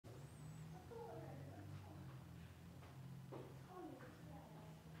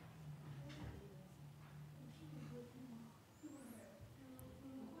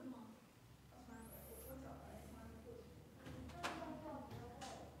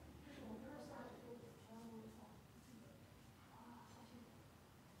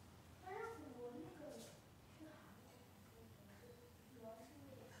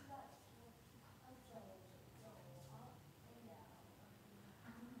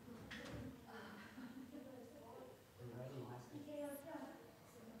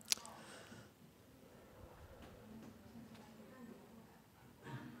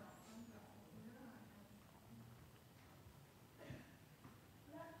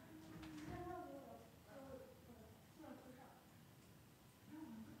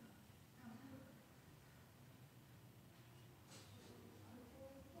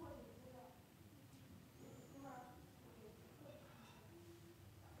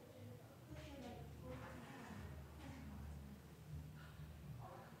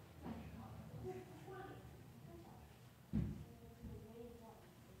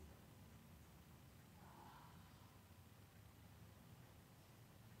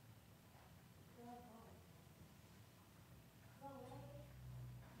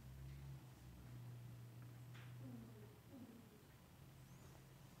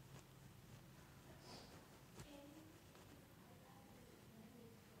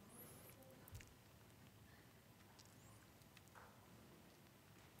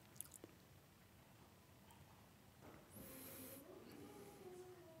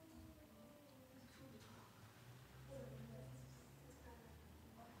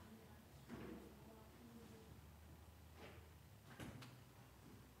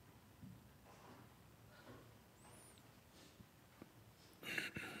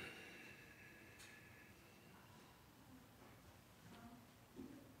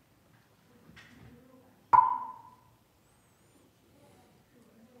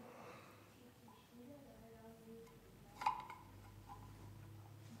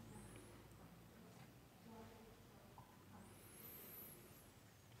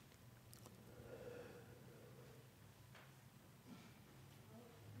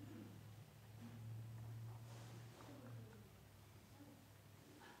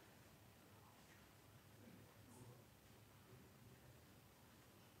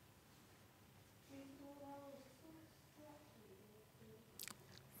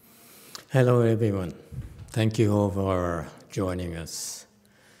Hello everyone. Thank you all for joining us.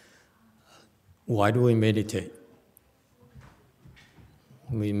 Why do we meditate?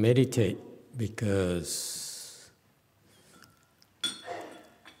 We meditate because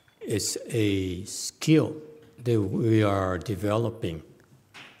it's a skill that we are developing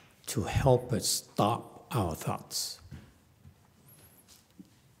to help us stop our thoughts.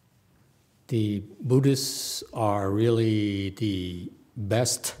 The Buddhists are really the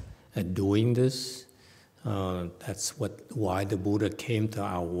best at doing this. That's why the Buddha came to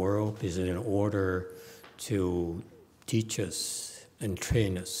our world, is in order to teach us and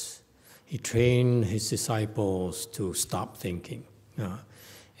train us. He trained his disciples to stop thinking.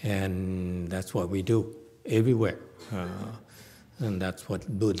 And that's what we do everywhere. And that's what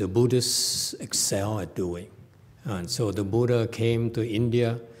the Buddhists excel at doing. And so the Buddha came to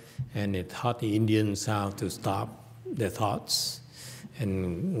India and it taught the Indians how to stop their thoughts.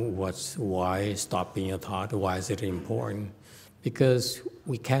 And why stopping your thought? Why is it important? Because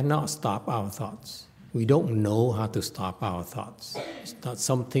we cannot stop our thoughts. We don't know how to stop our thoughts. It's not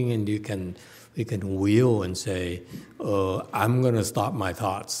something and we can will and say, I'm going to stop my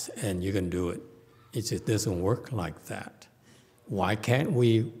thoughts, and you can do it. It just doesn't work like that. Why can't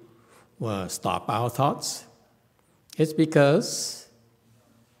we stop our thoughts? It's because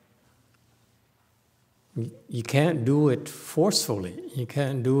you can't do it forcefully. You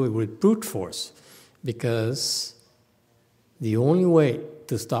can't do it with brute force, because the only way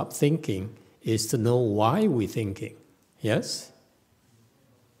to stop thinking is to know why we're thinking. Yes?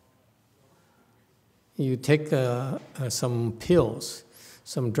 You take some pills,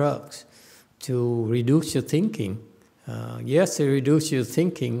 some drugs to reduce your thinking. Yes, it reduces your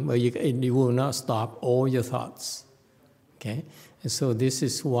thinking, but you will not stop all your thoughts. Okay? And so this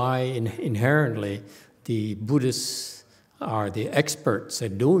is why inherently the Buddhists are the experts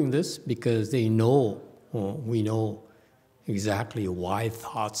at doing this, because they know, we know exactly why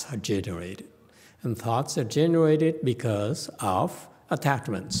thoughts are generated. And thoughts are generated because of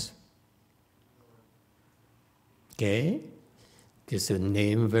attachments. Okay? Just to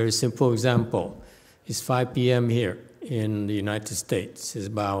name a very simple example. It's 5 p.m. here in the United States. It's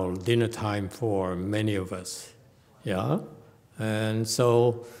about dinner time for many of us. Yeah? And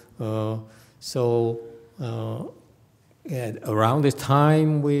so around this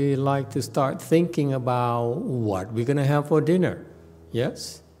time, we like to start thinking about what we're going to have for dinner.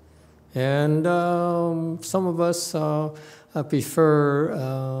 Yes? And some of us prefer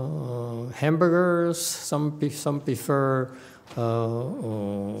hamburgers, some prefer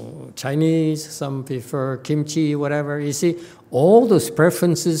Chinese, some prefer kimchi, whatever. You see, all those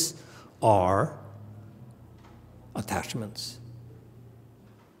preferences are attachments.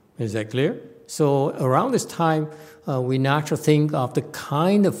 Is that clear? So around this time, we naturally think of the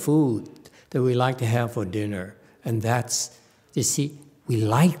kind of food that we like to have for dinner. And that's, you see, we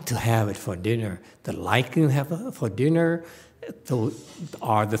like to have it for dinner. The liking to have it for dinner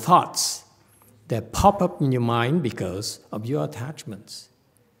are the thoughts that pop up in your mind because of your attachments.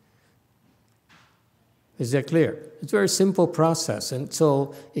 Is that clear? It's a very simple process. And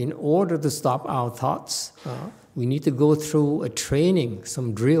so in order to stop our thoughts, we need to go through a training,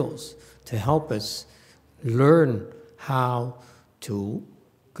 some drills, to help us learn how to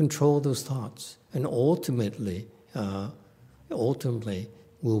control those thoughts, and ultimately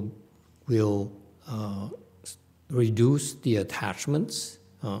will reduce the attachments,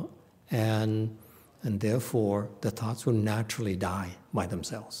 and therefore the thoughts will naturally die by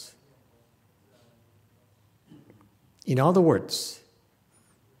themselves. In other words,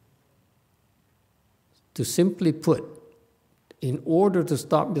 to simply put, in order to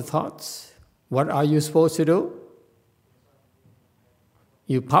stop the thoughts, what are you supposed to do?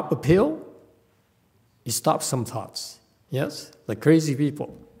 You pop a pill, you stop some thoughts. Yes? Like crazy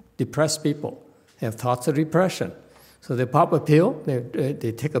people, depressed people have thoughts of depression. So they pop a pill,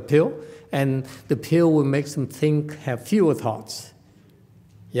 they take a pill, and the pill will make them have fewer thoughts.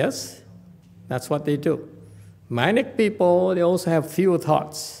 Yes? That's what they do. Manic people, they also have fewer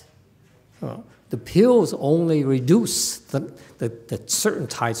thoughts. The pills only reduce the certain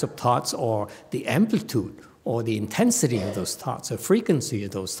types of thoughts, or the amplitude, or the intensity of those thoughts, the frequency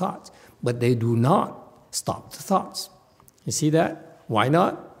of those thoughts, but they do not stop the thoughts. You see that? Why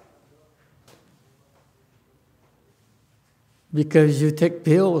not? Because you take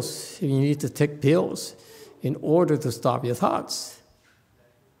pills, you need to take pills in order to stop your thoughts.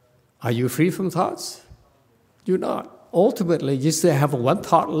 Are you free from thoughts? You're not. Ultimately, you still have one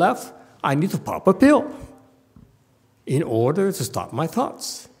thought left. I need to pop a pill in order to stop my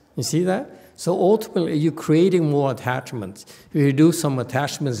thoughts. You see that? So ultimately, you're creating more attachments. You do some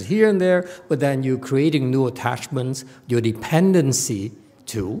attachments here and there, but then you're creating new attachments, your dependency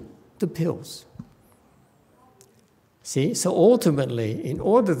to the pills. See? So ultimately, in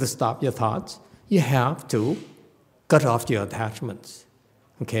order to stop your thoughts, you have to cut off your attachments.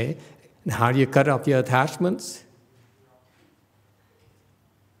 Okay? And how do you cut off your attachments?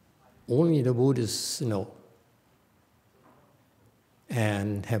 Only the Buddhists know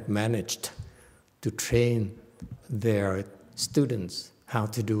and have managed to train their students how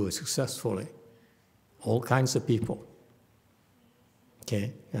to do it successfully. All kinds of people,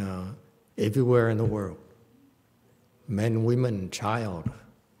 okay, everywhere in the world, men, women, child,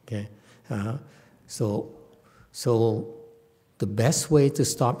 okay. So the best way to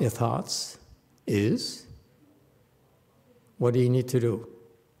stop your thoughts is, what do you need to do?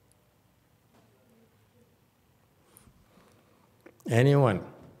 Anyone?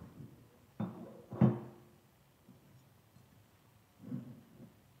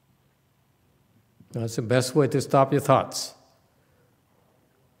 That's the best way to stop your thoughts.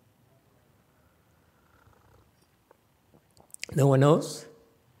 No one knows?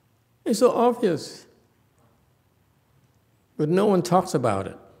 It's so obvious. But no one talks about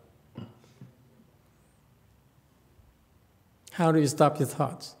it. How do you stop your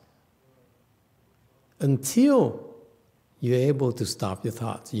thoughts? Until you're able to stop your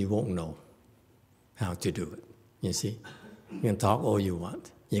thoughts, you won't know how to do it. You see? You can talk all you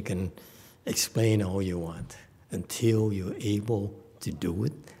want. You can explain all you want. Until you're able to do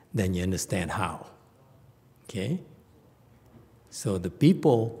it, then you understand how. Okay? So the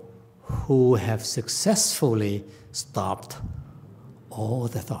people who have successfully stopped all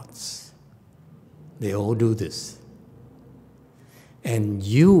the thoughts, they all do this. And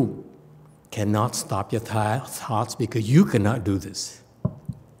you cannot stop your thoughts because you cannot do this.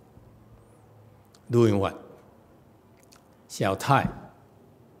 Doing what? Xiao Tai.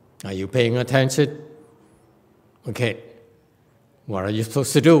 Are you paying attention? Okay. What are you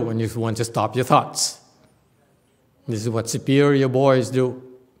supposed to do when you want to stop your thoughts? This is what superior boys do.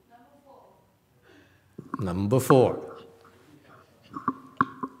 Number 4.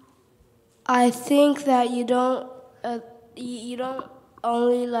 I think that you don't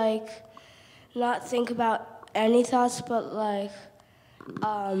only not think about any thoughts, but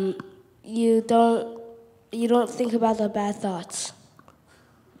you don't think about the bad thoughts.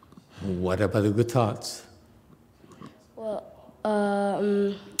 What about the good thoughts? Well,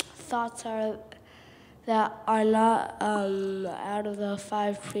 thoughts that are not out of the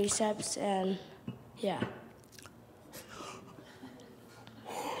 5 precepts, and yeah.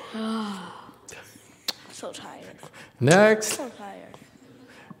 So tired. Next. So tired.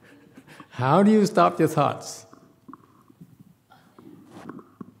 How do you stop your thoughts?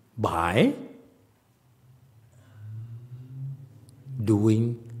 By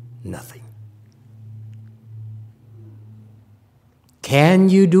doing nothing. Can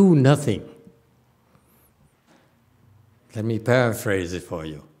you do nothing? Let me paraphrase it for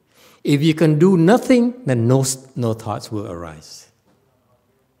you. If you can do nothing, then no thoughts will arise.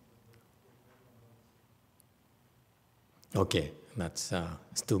 Okay, that's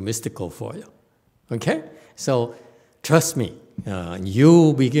too mystical for you. Okay? So, trust me,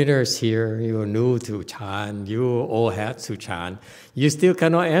 you beginners here, you're new to Chan, you all had to Chan, you still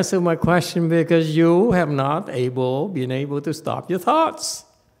cannot answer my question because you have not been able to stop your thoughts.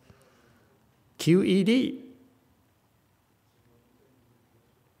 QED.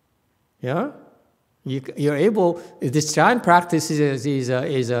 Yeah? You're able, this Chan practice is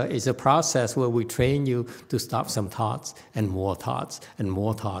a process where we train you to stop some thoughts and more thoughts and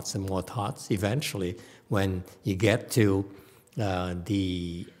more thoughts and more thoughts. Eventually, when you get to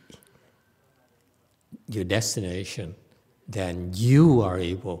your destination, then you are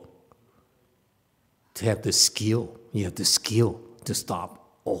able to have the skill. You have the skill to stop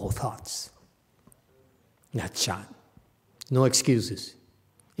all thoughts. That's Chan. No excuses.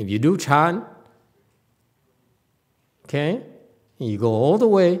 If you do Chan, okay, you go all the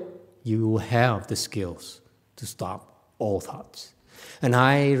way, you will have the skills to stop all thoughts. And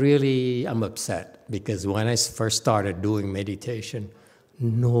I really am upset because when I first started doing meditation,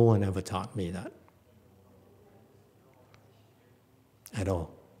 no one ever taught me that. At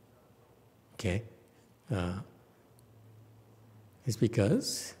all. Okay? It's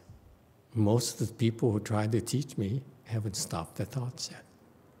because most of the people who tried to teach me haven't stopped their thoughts yet.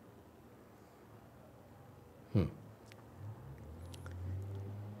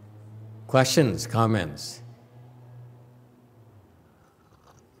 Questions, comments?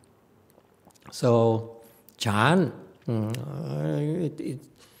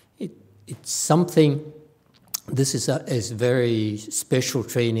 it it's something. This is very special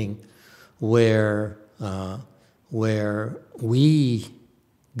training, where we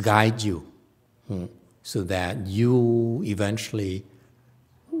guide you, so that you eventually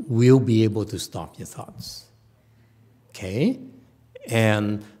will be able to stop your thoughts. Okay,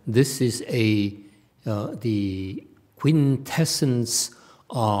 and this is the quintessence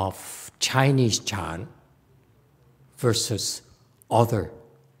of Chinese Chan versus other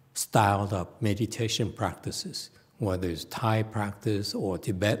style of meditation practices, whether it's Thai practice or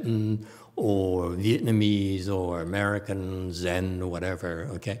Tibetan or Vietnamese or American Zen or whatever,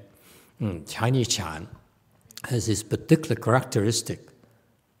 okay? Chinese Chan has this particular characteristic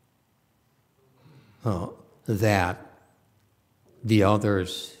that the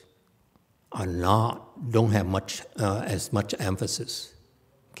others don't have as much emphasis,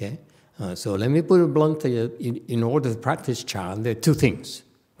 okay? So let me put it bluntly, in order to practice Chan, there are two things.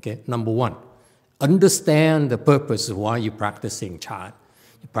 Okay, number one, understand the purpose of why you're practicing Chan.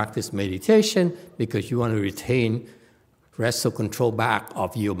 You practice meditation because you want to retain wrestle control back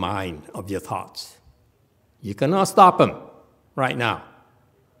of your mind, of your thoughts. You cannot stop them right now.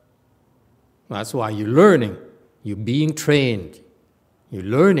 That's why you're learning, you're being trained, you're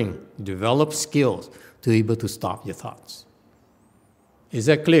learning, you develop skills to be able to stop your thoughts. Is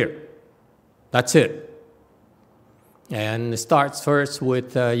that clear? That's it. And it starts first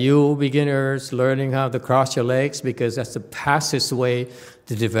with you beginners learning how to cross your legs, because that's the fastest way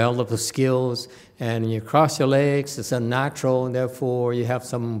to develop the skills. And you cross your legs, it's unnatural, and therefore you have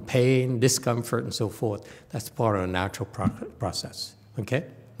some pain, discomfort, and so forth. That's part of the natural process, okay?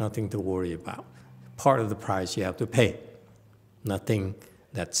 Nothing to worry about. Part of the price you have to pay. Nothing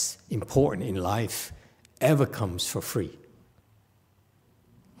that's important in life ever comes for free.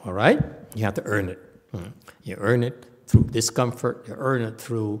 All right? You have to earn it. You earn it through discomfort, you earn it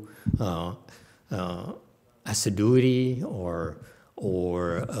through assiduity, or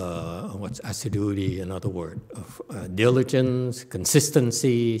what's assiduity, another word, diligence,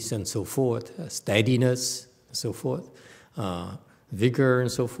 consistencies, and so forth, steadiness, and so forth, vigor, and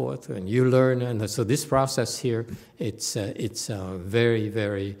so forth, and you learn. And so this process here, it's a very,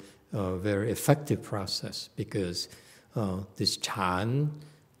 very, very effective process, because this Chan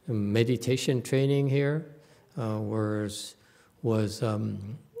meditation training here was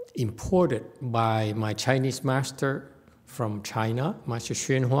imported by my Chinese master from China, Master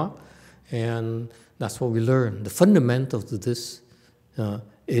Xuanhua, and that's what we learned. The fundamentals of this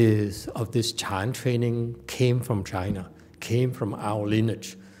this Chan training came from China, came from our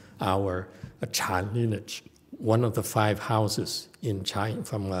lineage, our Chan lineage, one of the 5 houses in China,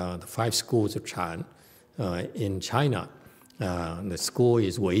 from the 5 schools of Chan in China. The school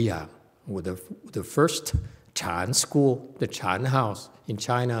is Weiyang, with the first Chan school, the Chan house in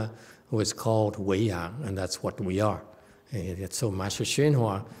China was called Weiyang, and that's what we are. And so Master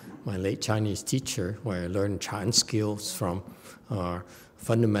Xuanhua, my late Chinese teacher, where I learned Chan skills from,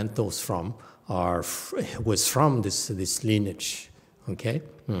 fundamentals from, was from this lineage, okay?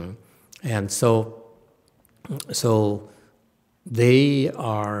 And so they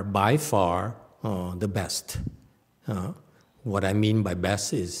are by far the best. What I mean by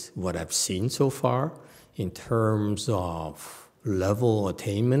best is what I've seen so far in terms of level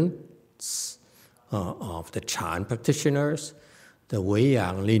attainments of the Chan practitioners. The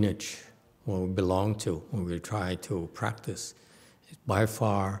Weiyang lineage, when we belong to, when we try to practice, by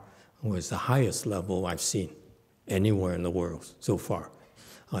far was the highest level I've seen anywhere in the world so far.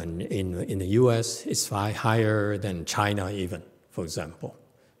 And in the US, it's far higher than China even, for example.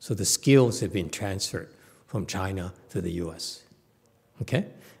 So the skills have been transferred from China to the US, okay?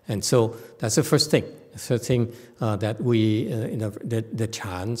 And so that's the first thing. The first thing that we, the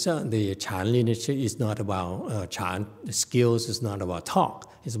Chan lineage is not about Chan, the skills is not about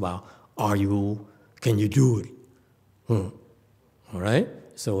talk, it's about can you do it? All right?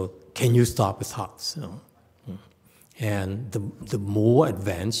 So can you stop the thoughts? And the more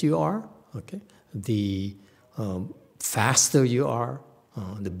advanced you are, okay, the faster you are,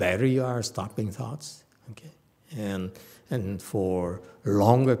 the better you are stopping thoughts, okay, and for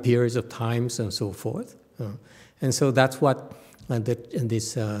longer periods of times and so forth. And so that's what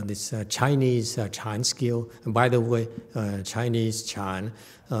this Chinese Chan skill. And by the way, Chinese Chan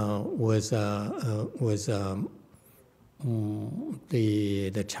was the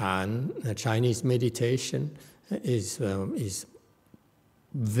Chinese meditation is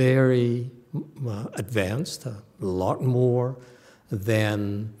very advanced, a lot more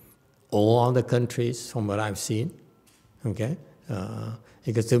than all other countries from what I've seen, okay?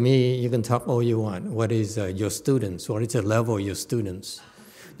 Because to me, you can talk all you want. What is your students? What is the level of your students?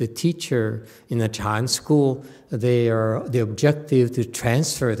 the teacher in a Chan school, the objective to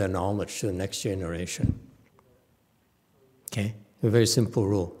transfer the knowledge to the next generation. Okay? A very simple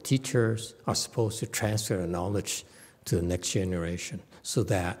rule. Teachers are supposed to transfer the knowledge to the next generation so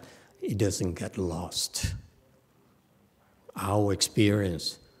that it doesn't get lost. Our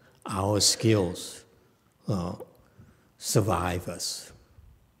experience, our skills survive us.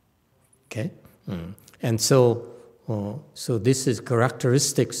 Okay? And so this is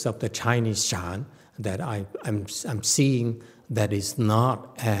characteristics of the Chinese Chan that I'm seeing that is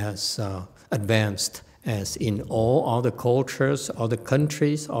not as advanced as in all other cultures, other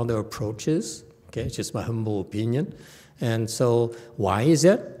countries, other approaches. Okay, it's just my humble opinion. And so why is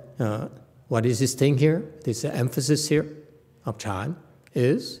it? What is this thing here? This emphasis here of Chan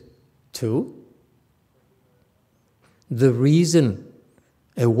is to the reason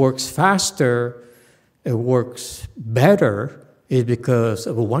it works faster, it works better, is because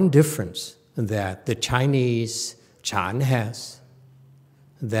of one difference that the Chinese Chan has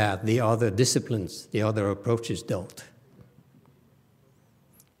that the other disciplines, the other approaches don't.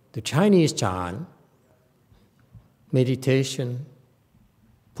 The Chinese Chan meditation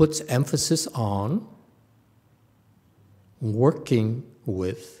puts emphasis on working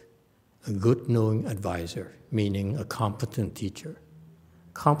with a good knowing advisor, meaning a competent teacher.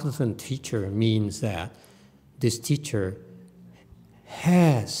 Competent teacher means that this teacher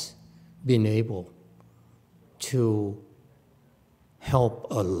has been able to help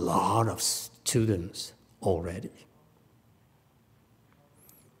a lot of students already.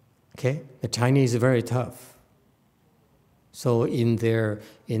 Okay? The Chinese are very tough. So in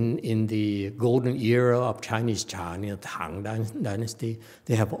the golden era of Chinese Chan, in the Tang Dynasty,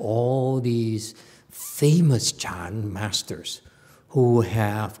 they have all these famous Chan masters who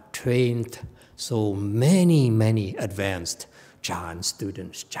have trained so many advanced Chan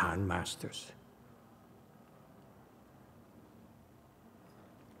students, Chan masters.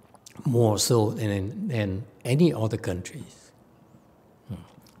 More so than in any other countries.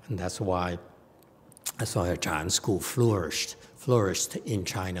 And that's why a Chan school flourished in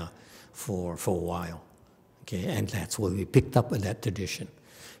China for a while. Okay, and that's what we picked up in that tradition.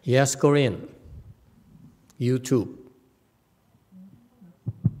 Yes, Korean. YouTube.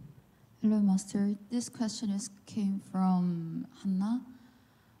 Hello, Master. This question came from Hanna.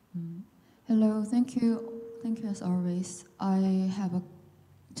 Hello, thank you as always. I have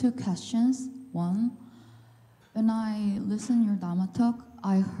two questions. One, when I listened your Dharma talk,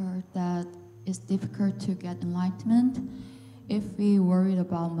 I heard that it's difficult to get enlightenment if we worried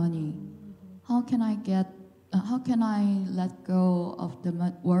about money. How can I let go of the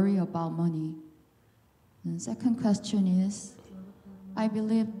worry about money? And second question is, I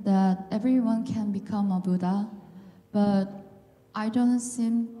believe that everyone can become a Buddha, but I don't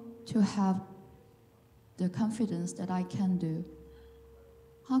seem to have the confidence that I can do.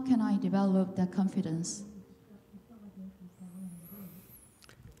 How can I develop that confidence?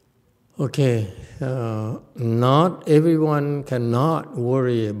 Okay, not everyone cannot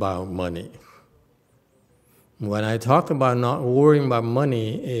worry about money. When I talk about not worrying about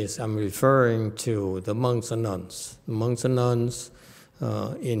money, I'm referring to the monks and nuns. Monks and nuns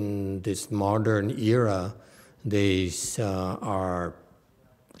in this modern era, they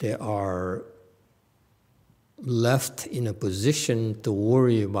are left in a position to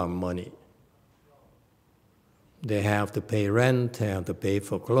worry about money. They have to pay rent, they have to pay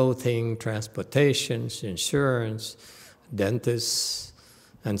for clothing, transportation, insurance, dentists,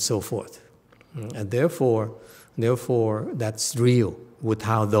 and so forth. And therefore, that's real.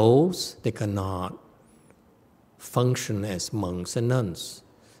 Without those, they cannot function as monks and nuns.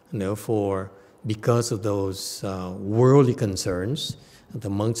 And therefore, because of those worldly concerns, the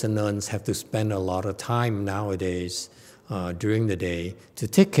monks and nuns have to spend a lot of time nowadays during the day to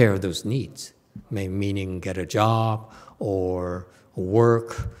take care of those needs. Meaning get a job or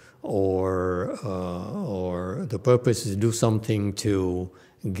work or the purpose is to do something to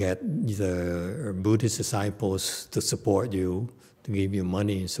get the Buddhist disciples to support you, to give you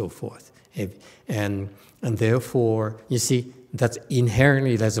money and so forth. And therefore, you see, that's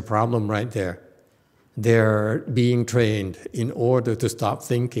a problem right there. They're being trained in order to stop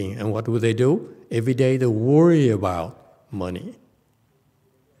thinking. And what do? Every day they worry about money.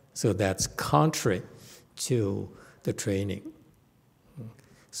 So that's contrary to the training.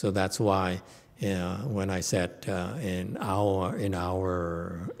 So that's why when I said in our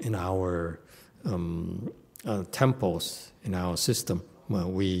temples, in our system,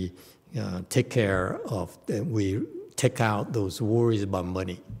 we take out those worries about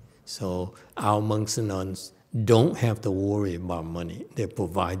money. So our monks and nuns don't have to worry about money. They're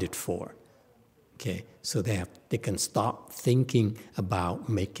provided for. Okay, so they can stop thinking about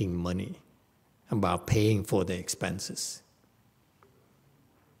making money, about paying for their expenses.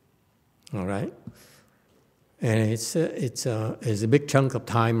 All right, and it's a big chunk of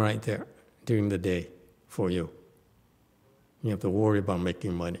time right there during the day for you. You have to worry about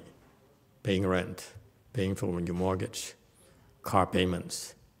making money, paying rent, paying for your mortgage, car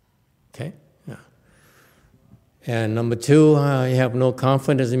payments. Okay, yeah. And number two, you have no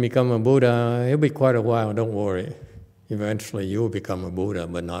confidence in becoming a Buddha. It'll be quite a while, don't worry. Eventually you will become a Buddha,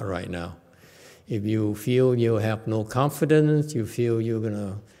 but not right now. If you feel you have no confidence, you feel you're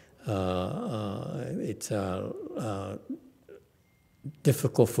gonna, it's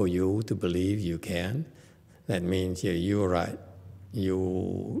difficult for you to believe you can, that means you're right.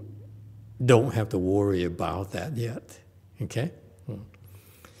 You don't have to worry about that yet, okay?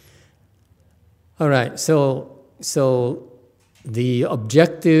 All right, so the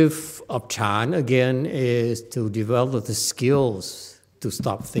objective of Chan, again, is to develop the skills to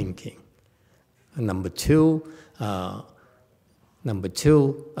stop thinking. And number two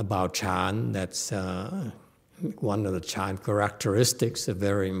about Chan, that's one of the Chan characteristics, a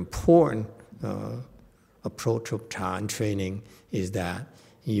very important approach of Chan training is that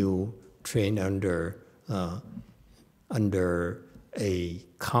you train under a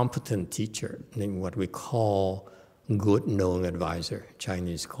competent teacher, what we call good knowing advisor.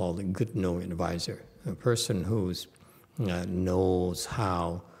 Chinese call it good knowing advisor, a person who knows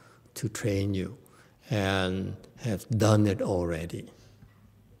how to train you and has done it already.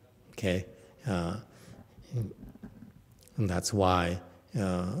 Okay, and that's why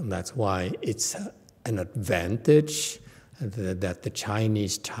it's an advantage that the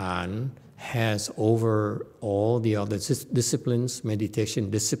Chinese Chan has over all the other disciplines,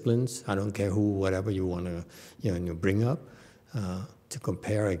 meditation disciplines. I don't care whatever you want to bring up to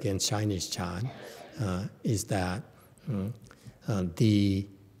compare against Chinese Chan, is that the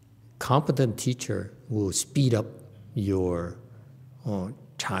competent teacher will speed up your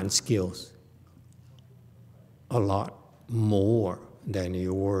Chan skills a lot more than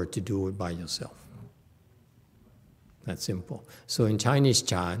you were to do it by yourself. That's simple. So in Chinese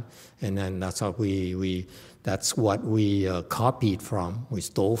Chan, and then that's what that's what we copied from, we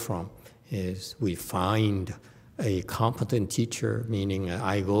stole from, is we find a competent teacher, meaning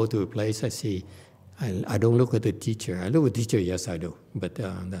I go to a place, I see, I don't look at the teacher. I look at the teacher, yes I do, but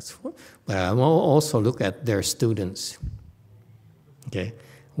but I also look at their students. Okay,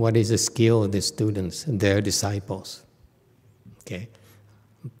 what is the skill of the students, their disciples? Okay,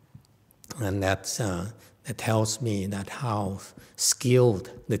 and that tells me that how skilled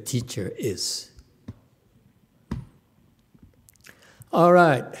the teacher is. All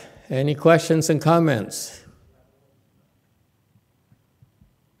right, any questions and comments?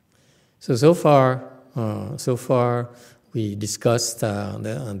 So far we discussed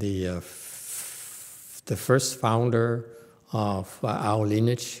the first founder of our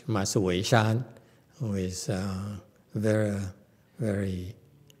lineage, Master Wei Shan, who is very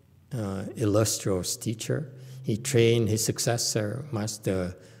illustrious teacher. He trained his successor,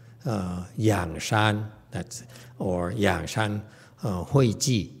 Master Yang Shan, or Yang Shan Hui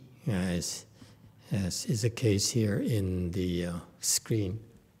Ji, as is the case here in the screen.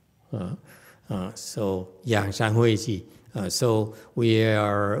 So Yang Shan Hui Ji. So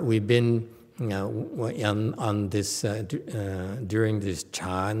we've been on this during this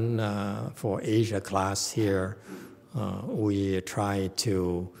Chan for Asia class here. We try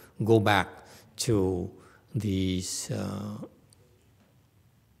to go back to these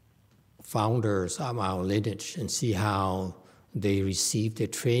founders of our lineage and see how they received the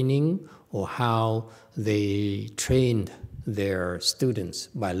training or how they trained their students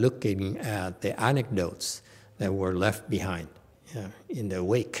by looking at the anecdotes that were left behind in their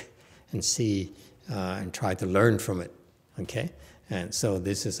wake and see and try to learn from it, okay? And so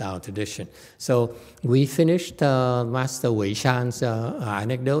this is our tradition. So we finished Master Wei Shan's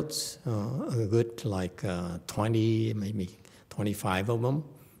anecdotes, a good like 20, maybe 25 of them.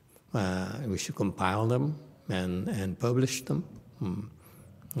 We should compile them and publish them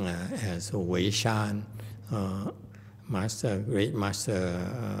as Wei Shan,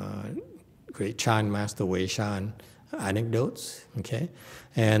 great Chan Master Wei Shan anecdotes, okay?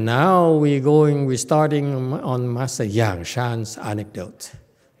 And now we're starting on Master Yang Shan's anecdote,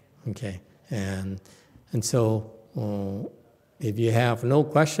 okay? And so if you have no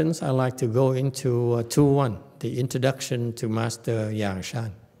questions, I'd like to go into 2.1, the introduction to Master Yang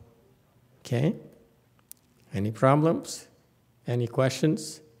Shan, okay? Any problems? Any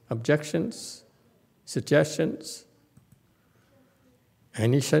questions? Objections? suggestions?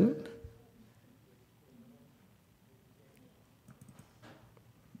 Anything?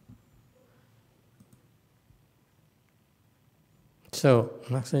 So,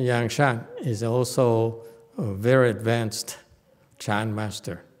 Master Yang Shan is also a very advanced Chan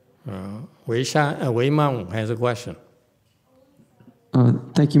master. Wei Mao has a question.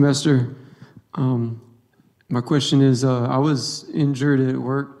 Thank you, Master. My question is, I was injured at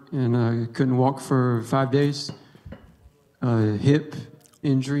work and I couldn't walk for 5 days. Hip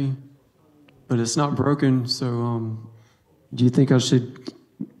injury, but it's not broken. So, do you think I should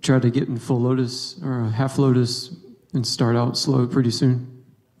try to get in full lotus or half lotus and start out slow pretty soon?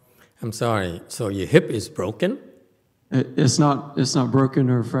 I'm sorry. So your hip is broken? It's not broken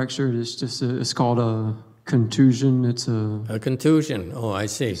or fractured. It's just it's called a contusion. It's a contusion. Oh, I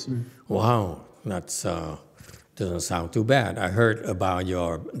see. Yes, sir. Wow, that's doesn't sound too bad. I heard about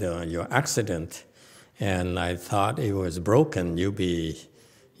your accident, and I thought it was broken.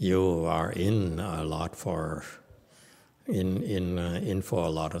 You are in a lot for in for a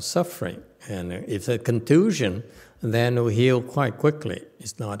lot of suffering, and if it's a contusion, then it will heal quite quickly.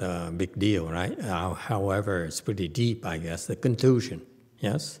 It's not a big deal, right? However, it's pretty deep, I guess, the contusion,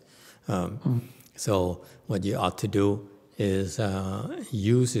 yes? So what you ought to do is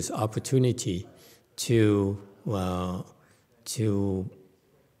use this opportunity to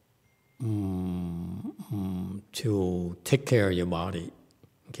take care of your body,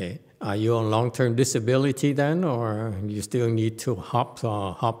 okay? Are you on long-term disability then, or you still need to hop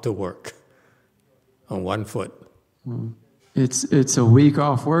to work on one foot? It's a week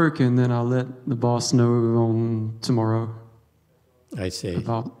off work, and then I'll let the boss know on tomorrow. I see.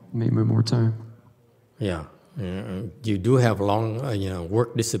 About maybe more time. Yeah, you do have long,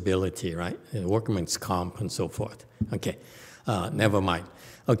 work disability, right? Workman's comp and so forth. Okay, never mind.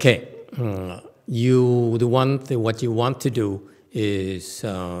 Okay, what you want to do is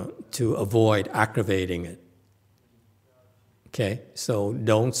to avoid aggravating it. Okay, so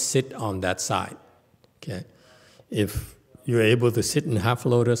don't sit on that side. Okay. If you're able to sit in half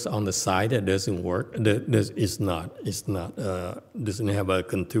lotus on the side that doesn't work, doesn't have a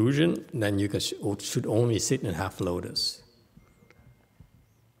contusion, then you should only sit in half lotus.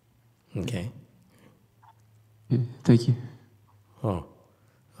 Okay. Yeah, thank you.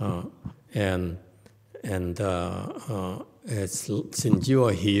 Since you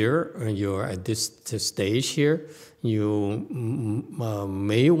are here, you're at this stage here, you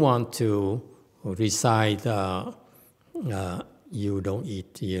may want to recite, you don't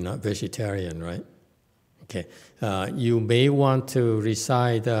eat, you're not vegetarian, right? Okay. You may want to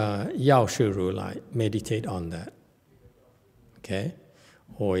recite A시아를 Ru, meditate on that. Okay?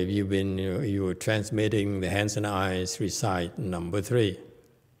 Or if you were transmitting the hands and eyes, recite number 3.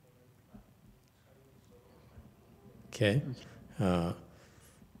 Okay?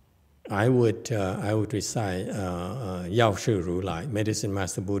 I would recite A시아를 Ru, Medicine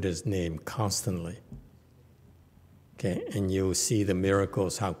Master Buddha's name, constantly. Okay, and you'll see the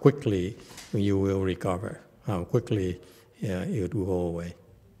miracles, how quickly you will recover, how quickly it will go away.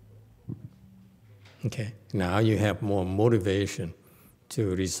 Okay, now you have more motivation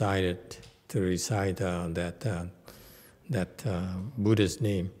to recite that Buddha's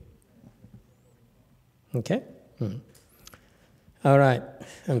name. Okay. All right.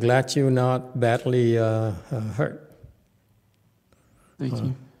 I'm glad you're not badly hurt. Thank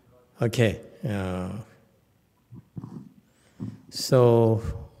you. Okay. So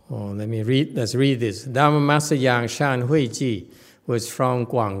let's read this. Dharma Master Yang Shan Huiji was from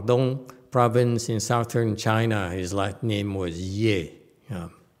Guangdong province in southern China. His last name was Ye.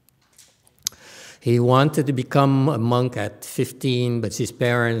 He wanted to become a monk at 15, but his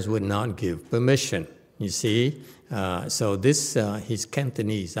parents would not give permission. You see? So this, he's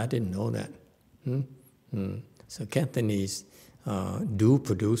Cantonese. I didn't know that. So Cantonese do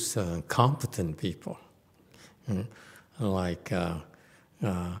produce competent people. And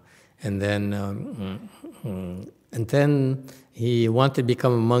then he wanted to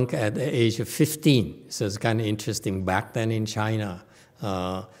become a monk at the age of 15. So it's kind of interesting. Back then in China,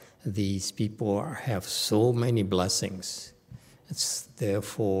 these people have so many blessings.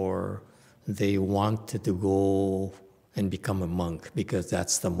 Therefore, they wanted to go and become a monk because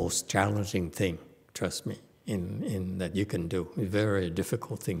that's the most challenging thing, trust me, in that you can do. It's a very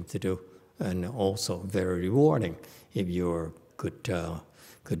difficult thing to do, and also very rewarding if you could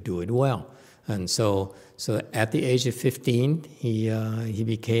do it well. And so at the age of 15, he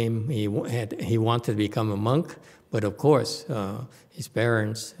wanted to become a monk, but of course his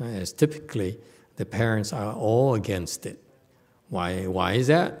parents, as typically the parents are all against it. Why is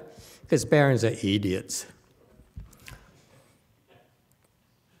that? his parents are idiots.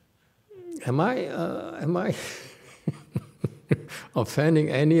 Am I offending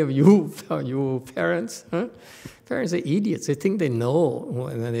any of you, you parents? Huh? Parents are idiots. They think they know.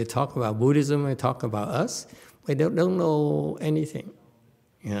 When they talk about Buddhism, they talk about us. They don't know anything.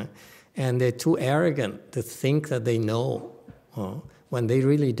 Yeah? And they're too arrogant to think that they know when they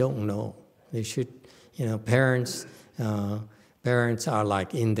really don't know. They should, parents are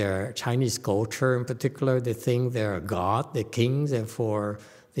like in their Chinese culture in particular, they think they're a god, they're kings, therefore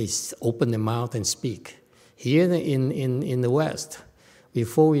they open their mouth and speak. Here in the West,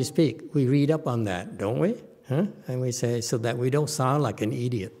 before we speak, we read up on that, don't we? Huh? And we say, so that we don't sound like an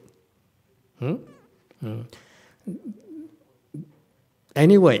idiot.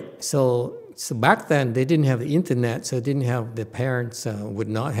 Anyway, so back then they didn't have the internet, so the parents would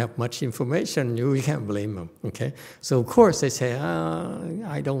not have much information. You can't blame them, okay? So of course they say,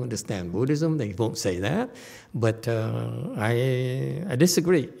 I don't understand Buddhism. They won't say that, but I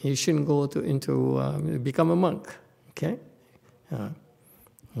disagree. You shouldn't go into become a monk, okay?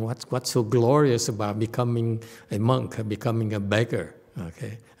 What's so glorious about becoming a monk, becoming a beggar,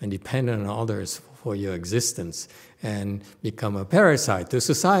 okay, and dependent on others for your existence, and become a parasite to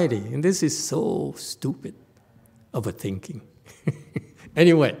society? And this is so stupid of a thinking.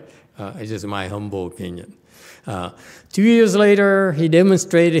 Anyway, it's just my humble opinion. 2 years later, he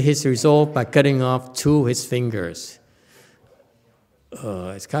demonstrated his resolve by cutting off 2 of his fingers.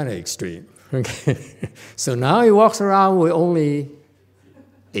 It's kind of extreme. Okay. So now he walks around with only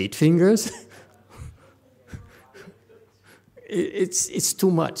 8 fingers. It's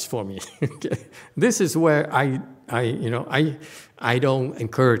too much for me. Okay? This is where I don't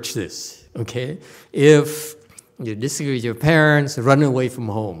encourage this. Okay, if you disagree with your parents, run away from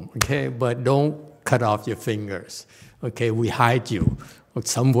home. Okay, but don't cut off your fingers. Okay, we hide you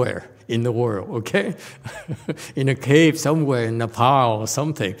somewhere in the world. Okay, in a cave somewhere in Nepal or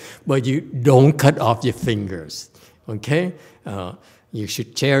something. But you don't cut off your fingers. Okay, you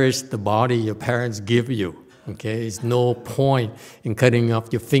should cherish the body your parents give you. Okay, there's no point in cutting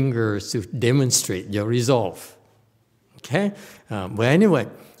off your fingers to demonstrate your resolve. Okay, but anyway,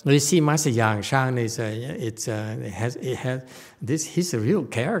 you see, Master Yang Shan he's a real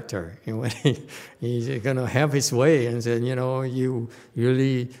character. He's going to have his way, and say, you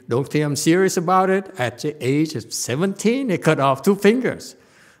really don't think I'm serious about it? At the age of 17, he cut off 2 fingers.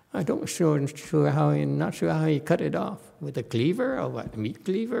 I don't not sure how he cut it off, with a cleaver or what, meat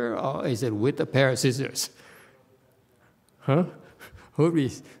cleaver, or is it with a pair of scissors? Huh? I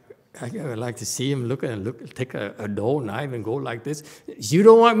would like to see him take a dull knife and go like this. You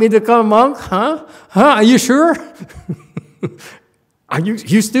don't want me to become a monk, huh? Are you sure?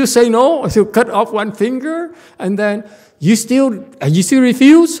 You still say no? So cut off 1 finger, and then you still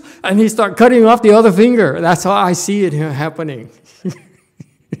refuse, and he start cutting off the other finger. That's how I see it happening.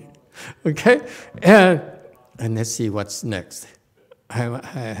 Okay, and let's see what's next. I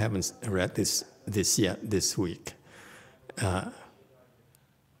haven't read this yet this week.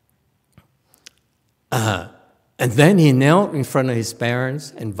 And then he knelt in front of his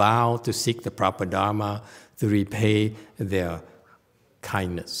parents and vowed to seek the proper dharma to repay their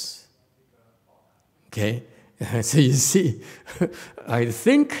kindness. Okay? So you see, I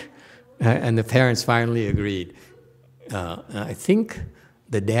think, and the parents finally agreed, I think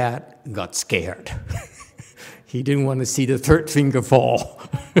the dad got scared. He didn't want to see the 3rd finger fall.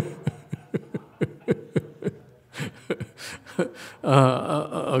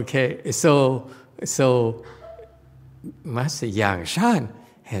 Okay, so Master Yang Shan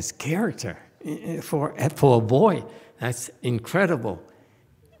has character for a boy. That's incredible.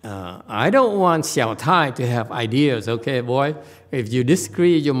 I don't want Xiao Tai to have ideas. Okay, boy, if you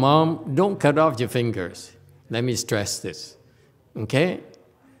disagree with your mom, don't cut off your fingers. Let me stress this. Okay,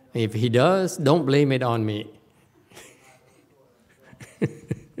 if he does, don't blame it on me.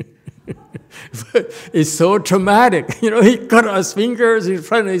 It's so traumatic. He cut off his fingers in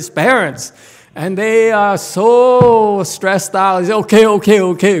front of his parents, and they are so stressed out. He said,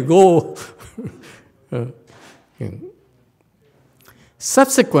 okay, go.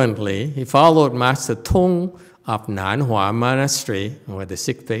 Subsequently, he followed Master Tung of Nanhua Monastery, where the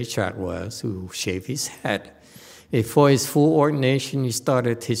 6th patriarch was, who shaved his head. Before his full ordination, he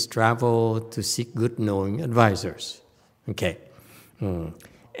started his travel to seek good knowing advisors. Okay.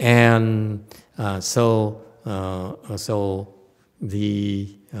 And so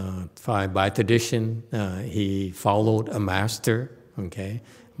by tradition, he followed a master. Okay,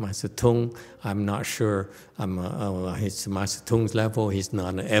 Master Tung. I'm not sure. His Master Tung's level. He's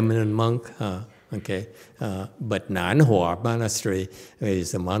not an eminent monk. Okay, but Nanhua Monastery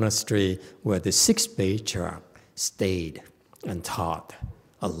is a monastery where the sixth patriarch stayed and taught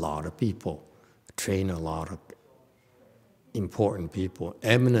a lot of people, trained a lot of important people,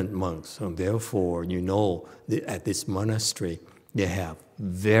 eminent monks. And therefore, at this monastery, they have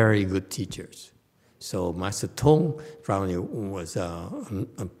very good teachers. So Master Tong probably was a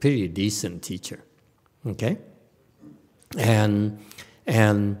pretty decent teacher. Okay, and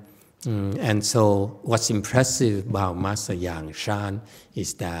so what's impressive about Master Yang Shan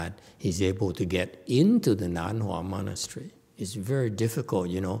is that he's able to get into the Nanhua Monastery. It's very difficult,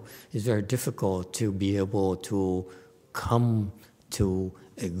 It's very difficult to be able to come to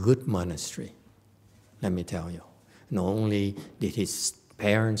a good monastery. Let me tell you. Not only did his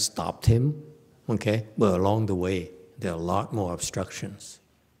parents stop him, okay, but along the way, there are a lot more obstructions.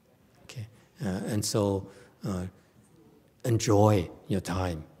 Okay, and so enjoy your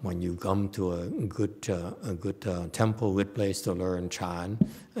time when you come to a good temple, good place to learn Chan.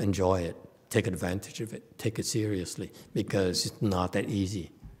 Enjoy it. Take advantage of it. Take it seriously, because it's not that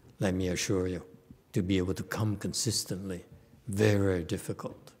easy, let me assure you, to be able to come consistently. Very, very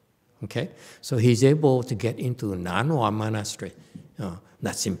difficult. Okay? So he's able to get into Nanhua Monastery.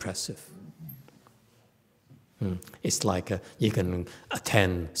 That's impressive. It's like you can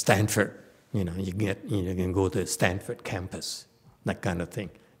attend Stanford. You can go to Stanford campus, that kind of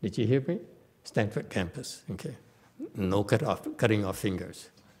thing. Did you hear me? Stanford campus. Okay. No cutting off fingers.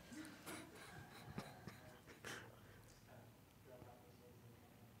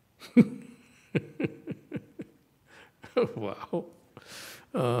 Wow,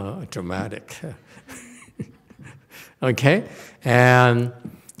 dramatic. Okay, and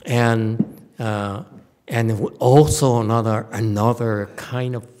also another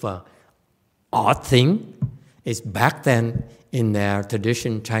kind of odd thing is back then in their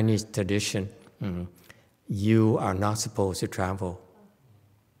tradition, Chinese tradition, you are not supposed to travel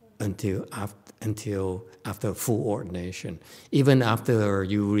until after full ordination. Even after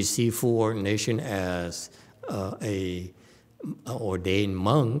you receive full ordination as a ordained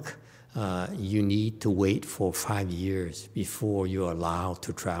monk, you need to wait for 5 years before you're allowed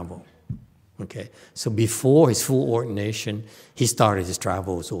to travel. Okay, so before his full ordination, he started his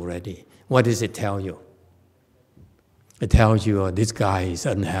travels already. What does it tell you? It tells you this guy is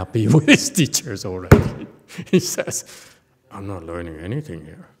unhappy with his teachers already. He says, I'm not learning anything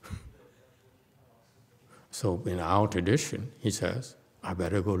here. So in our tradition, he says, I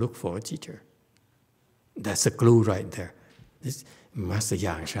better go look for a teacher. That's a clue right there. This Master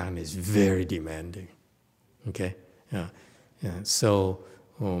Yang Shan is very demanding. Okay? So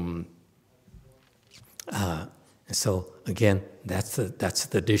again, that's the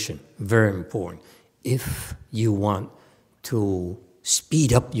tradition. Very important. If you want to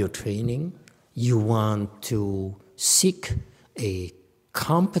speed up your training, you want to seek a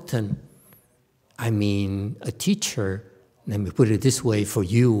competent, a teacher, let me put it this way for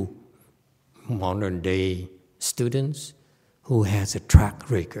you, modern day students, who has a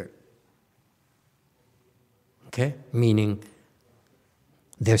track record. Okay? Meaning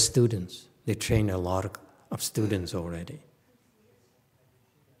they're students. They train a lot of students already.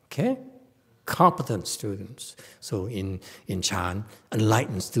 Okay? Competent students. So in Chan,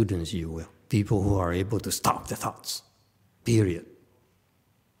 enlightened students, you will. People who are able to stop the thoughts. Period.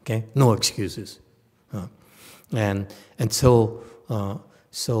 Okay? No excuses. And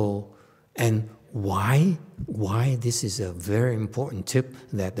why this is a very important tip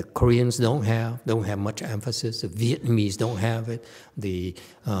that the Koreans don't have much emphasis, the Vietnamese don't have it, the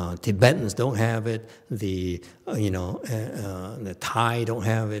Tibetans don't have it, the Thai don't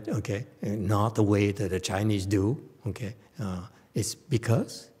have it, okay, not the way that the Chinese do, okay, it's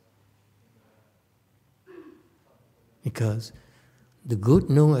because the good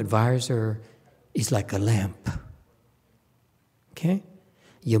no advisor is like a lamp, okay?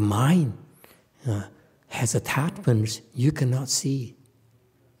 Your mind has attachments you cannot see.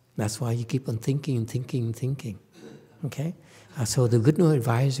 That's why you keep on thinking, okay? So the good no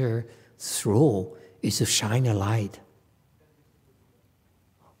advisor's role is to shine a light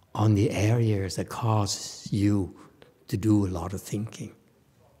on the areas that cause you to do a lot of thinking.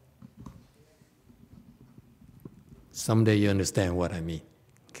 Someday you understand what I mean,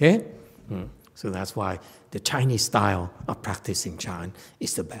 okay? So that's why the Chinese style of practicing Chan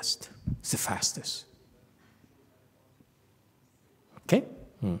is the best. It's the fastest. Okay?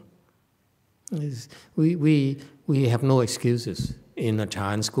 We have no excuses in a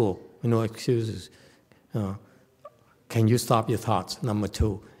Chan school. No excuses. Can you stop your thoughts? Number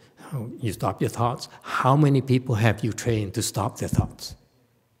 2, you stop your thoughts. How many people have you trained to stop their thoughts?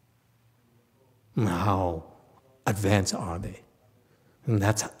 How advanced are they? And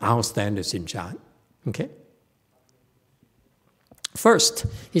that's our standards in China. Okay? First,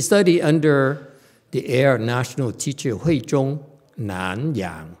 he studied under the Air National Teacher Huizhong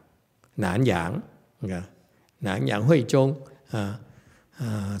Nanyang. Nanyang. Okay. Nanyang Huizhong.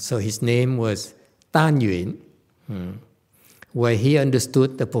 So his name was Dan Yun, where he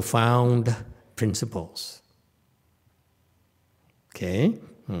understood the profound principles. Okay?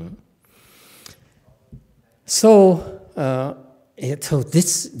 So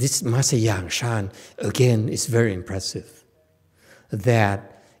this Master Yang Shan, again, is very impressive.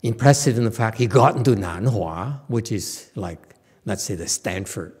 That impressive in the fact he got into Nanhua, which is like, let's say, the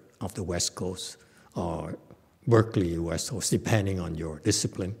Stanford of the West Coast, or Berkeley West Coast, depending on your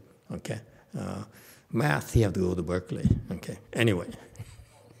discipline. Okay, math, you have to go to Berkeley. Okay, anyway,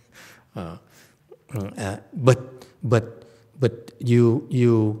 but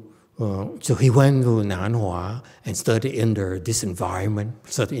you. So he went to Nanhua and studied in this environment,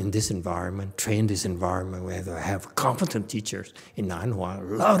 trained this environment where they have competent teachers in Nanhua, a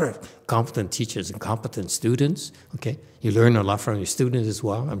lot of competent teachers and competent students. Okay, you learn a lot from your students as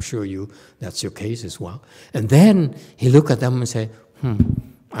well. I'm sure that's your case as well. And then he looked at them and said, I'm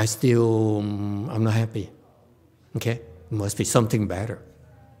not happy. Okay, it must be something better.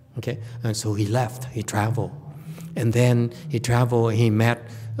 Okay, and so he left, he traveled. And then he met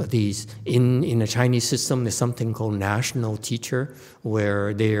these, in the Chinese system, there's something called national teacher,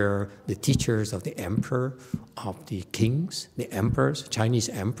 where they're the teachers of the emperor, of the kings, the emperors, Chinese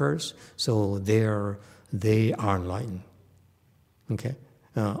emperors. So they are enlightened. Okay,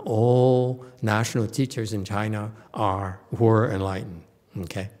 all national teachers in China were enlightened.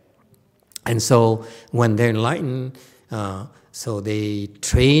 Okay, and so when they're enlightened, so they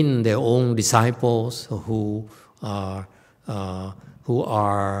train their own disciples who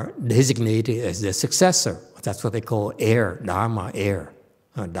are designated as their successor. That's what they call heir, Dharma heir.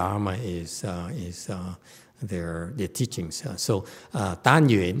 Dharma is their teachings. So Dan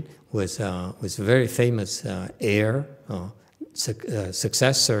Yun was a very famous heir,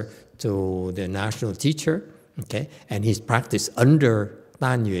 successor to the national teacher. Okay, and he's practiced under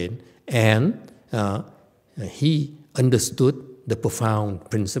Dan Yun, and he understood the profound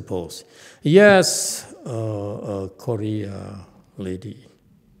principles. Yes, Korea lady.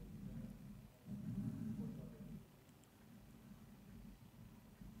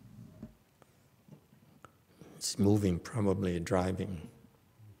 It's moving, probably driving.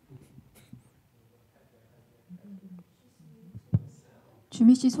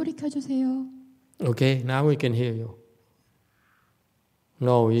 주미 씨 소리 켜주세요. Okay, now we can hear you.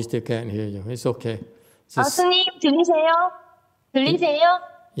 No, we still can't hear you. It's okay. 스님 들리세요? 들리세요?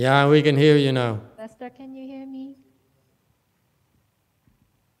 Yeah, we can hear you now. Master, can you hear me?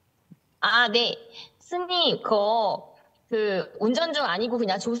 네. 스님, 그 운전 중 아니고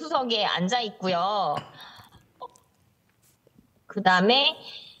그냥 조수석에 앉아 있고요. 그다음에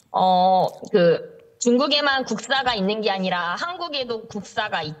그 중국에만 국사가 있는 게 아니라 한국에도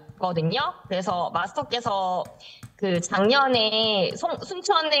국사가 있거든요. 그래서 마스터께서 그 작년에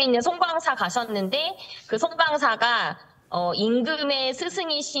순천에 있는 송광사 가셨는데 그 송광사가 임금의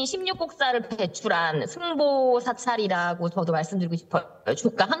스승이신 16국사를 배출한 승보사찰이라고 저도 말씀드리고 싶어요.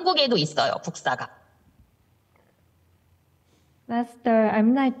 그러니까 한국에도 있어요, 국사가. Master,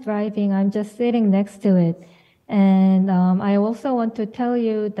 I'm not driving, I'm just sitting next to it. And I also want to tell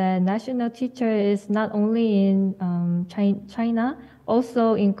you that national teacher is not only in China,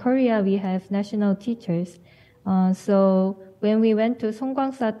 also in Korea we have national teachers. So when we went to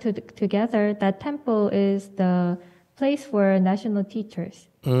Songgwangsa together, that temple is the place for national teachers.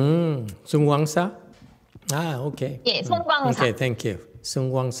 Songgwangsa? Okay. 예, 송광사. Okay, thank you.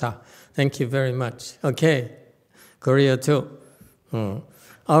 Songgwangsa. Thank you very much. Okay, Korea too.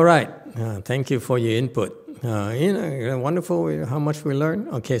 All right. Thank you for your input. Wonderful how much we learned.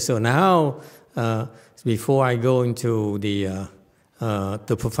 Okay, so now before I go into the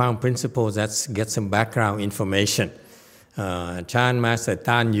profound principles, let's get some background information. Chan Master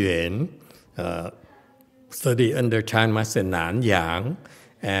Dan Yun studied under Chan Master Nanyang,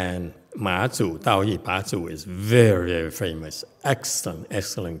 and Ma Zu, Daoyi Ma Zu is very, very famous,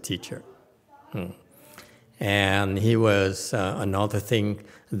 excellent teacher. And he was another thing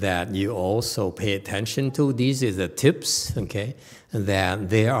that you also pay attention to. These are the tips, okay?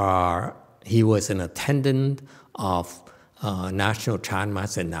 That he was an attendant of National Chan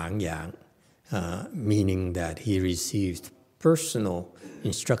Master Nanyang, meaning that he received personal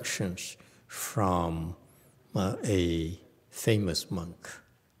instructions from a famous monk.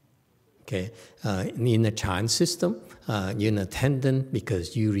 Okay, in the Chan system, you're an attendant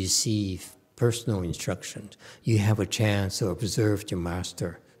because you receive personal instructions, you have a chance to observe your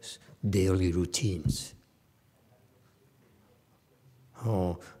master's daily routines.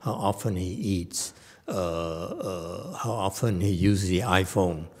 How often he eats, how often he uses the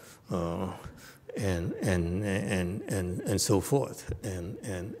iPhone, and so forth,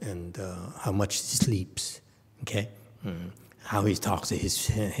 and how much he sleeps, okay? How he talks to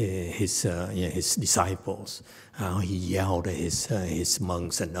his disciples, how he yelled at his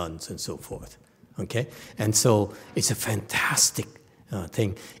monks and nuns and so forth, okay? And so it's a fantastic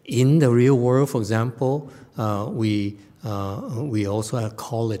thing. In the real world, for example, we also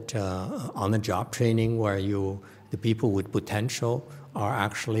call it on-the-job training, where the people with potential are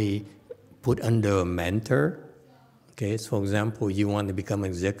actually put under a mentor. Okay, so for example, you want to become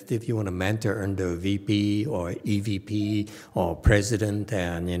executive, you want to mentor under a VP or EVP or president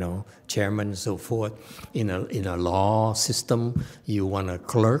and chairman and so forth. In a law system, you want a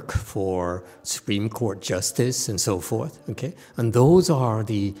clerk for Supreme Court justice and so forth. Okay, and those are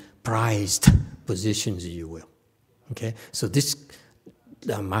the prized positions, you will. Okay, so this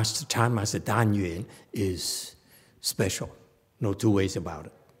Chan Master Dan Yuan is special, no two ways about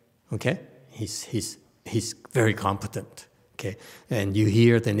it. Okay, he's very competent. Okay, and you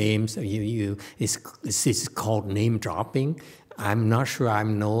hear the names. It's called name dropping. I'm not sure. I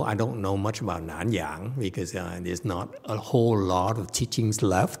don't know much about Nanyang because there's not a whole lot of teachings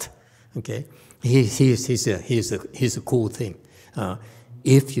left. Okay, here's a cool thing.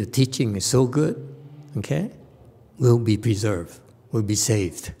 If your teaching is so good, okay, will be preserved, will be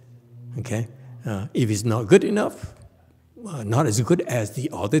saved. Okay, if it's not good enough, not as good as the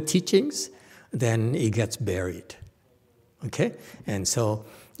other teachings, then it gets buried. Okay, and so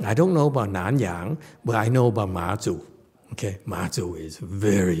I don't know about Nanyang, but I know about Mazu. Okay, Mazu is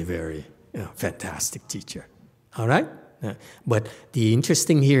very, very fantastic teacher. All right, but the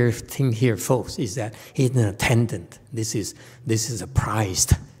interesting thing here, folks, is that he's an attendant. This is a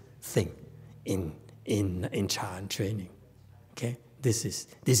prized thing in Chan training. Okay, this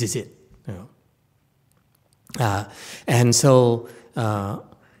is it. And so.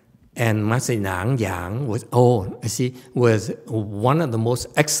 And Master Nang Yang was one of the most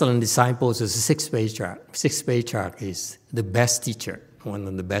excellent disciples of the Sixth Patriarch. Sixth Patriarch is the best teacher, one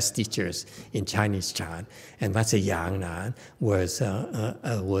of the best teachers in Chinese Chan. And Master Yang Nan was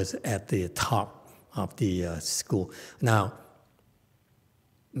at the top of the school. Now,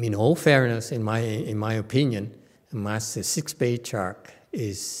 in all fairness, in my opinion, Master Sixth Patriarch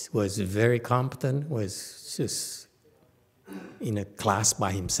was very competent, was just in a class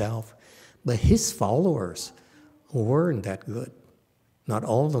by himself, but his followers weren't that good. Not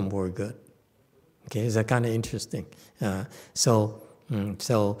all of them were good. Okay, is that kind of interesting? So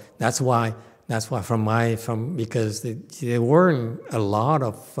that's why because there weren't a lot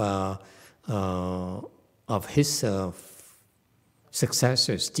of his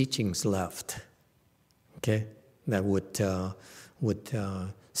successors' teachings left. Okay, that would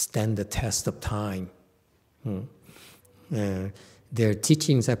stand the test of time. Their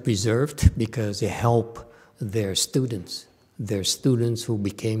teachings are preserved because they help their students who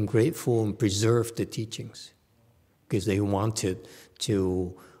became grateful and preserved the teachings because they wanted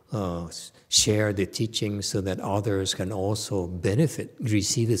to share the teachings so that others can also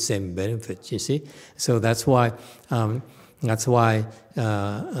receive the same benefits, you see? So that's why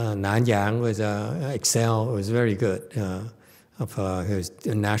Nanyang was very good. He was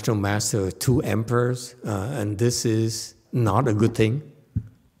a national master of 2 emperors, and this is not a good thing.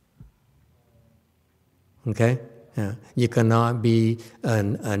 Okay? You cannot be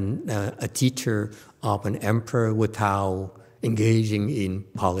a teacher of an emperor without engaging in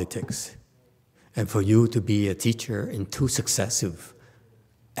politics. And for you to be a teacher in 2 successive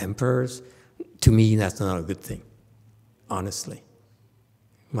emperors, to me, that's not a good thing, honestly.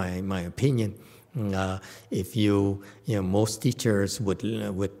 My opinion. If most teachers would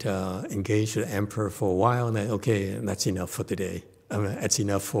engage the emperor for a while, and then okay, that's enough for today. That's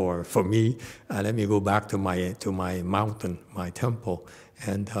enough for me. Let me go back to my mountain, my temple,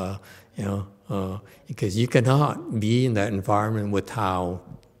 and because you cannot be in that environment without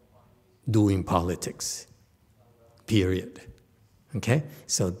doing politics. Period. Okay,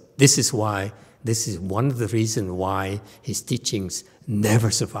 so this is one of the reasons why his teachings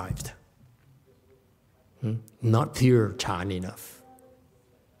never survived. Not pure Chan enough.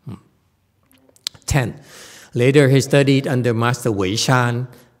 10. Later he studied under Master Wei Shan,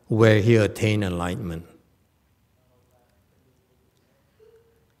 where he attained enlightenment.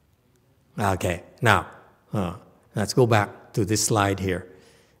 Okay, now let's go back to this slide here,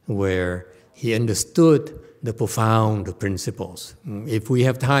 where he understood the profound principles. If we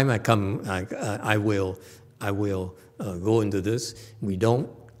have time, I will go into this. We don't.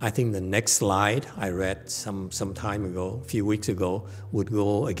 I think the next slide I read some time ago, a few weeks ago, would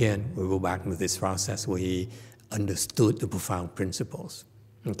go again. We'll go back to this process where he understood the profound principles.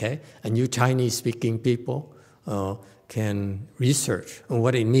 Okay, and you Chinese-speaking people can research on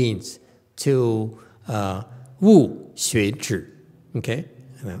what it means to 悟学止. Okay,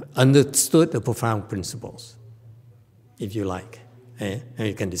 understood the profound principles. If you like, and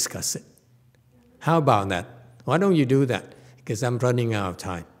you can discuss it. How about that? Why don't you do that? Because I'm running out of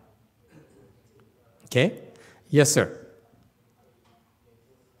time. Okay? Yes, sir.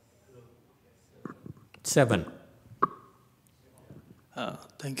 7.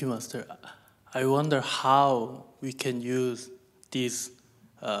 Thank you, Master. I wonder how we can use this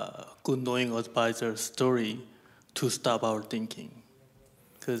good knowing advisor story to stop our thinking.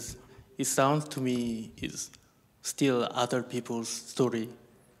 Because it sounds to me is still other people's story.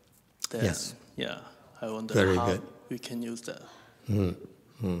 That, Yes. Yeah, I wonder Very how good. we can use that.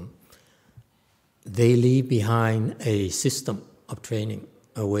 They leave behind a system of training,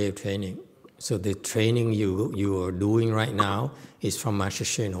 a way of training. So the training you are doing right now is from Master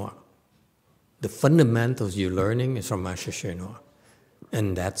Shenhua. The fundamentals you're learning is from Master Shenhua.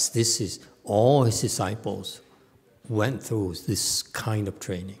 And this is all his disciples went through this kind of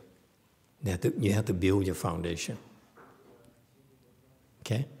training. You have to build your foundation.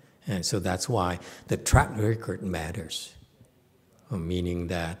 Okay? And so that's why the track record matters. Meaning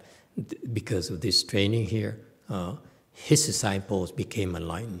that because of this training here, his disciples became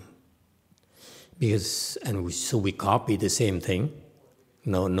enlightened. So we copy the same thing,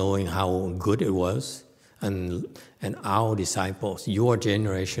 knowing how good it was. And our disciples, your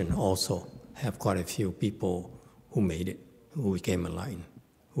generation also have quite a few people who made it, who became enlightened,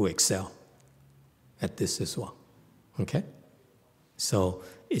 who excel at this as well. Okay? So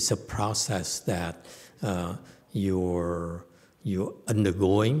it's a process that you're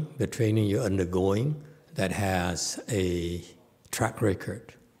undergoing, the training you're undergoing, that has a track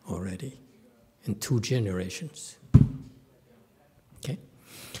record already in 2 generations. Okay?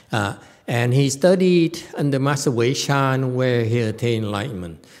 And he studied under Master Wei Shan, where he attained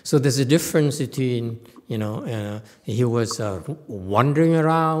enlightenment. So there's a difference between, he was wandering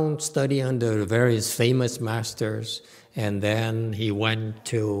around, studying under various famous masters, and then he went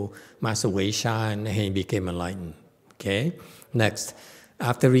to Master Wei Shan and he became enlightened. Okay? Next,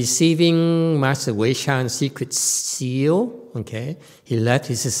 after receiving Master Wei Shan's secret seal, okay, he led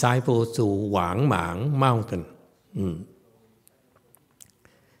his disciples to Wangmang Mountain.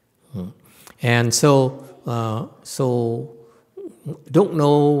 And so don't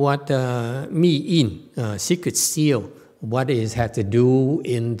know what Mi Yin, secret seal, what it had to do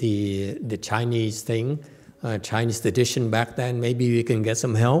in the Chinese thing, Chinese tradition back then. Maybe we can get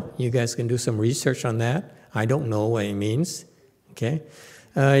some help. You guys can do some research on that. I don't know what it means. Okay.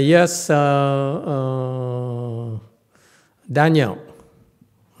 Yes, Daniel,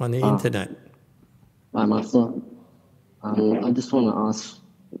 on the internet. Hi, Master. I just want to ask,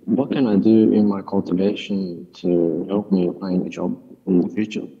 what can I do in my cultivation to help me find a job in the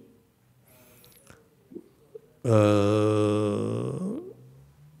future?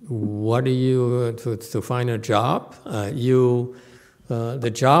 What do you to find a job?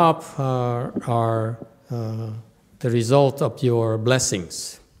 The job are the result of your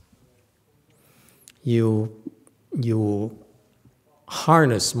blessings. You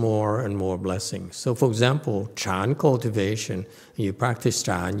harness more and more blessings. So, for example, Chan cultivation, you practice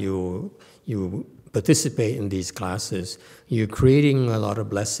Chan, you participate in these classes, you're creating a lot of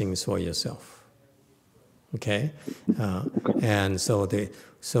blessings for yourself. Okay, and so the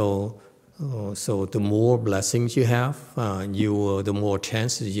more blessings you have, the more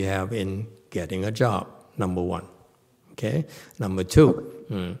chances you have in getting a job. Number 1. Okay. Number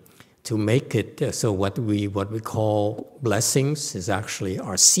 2. To make it so what we call blessings is actually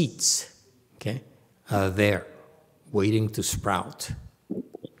our seeds, okay, there, waiting to sprout,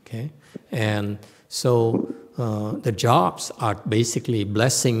 okay, and so the jobs are basically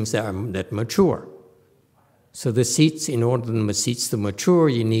blessings that mature. So the seeds, in order for the seeds to mature,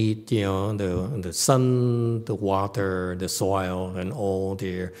 you need the sun, the water, the soil, and all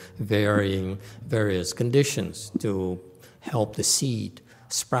their various conditions to help the seed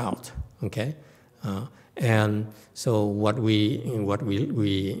sprout, okay, and so what we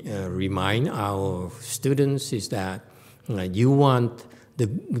remind our students is that you want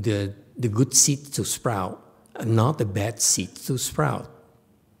the good seeds to sprout, not the bad seeds to sprout,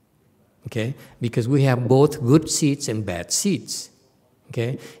 okay, because we have both good seeds and bad seeds,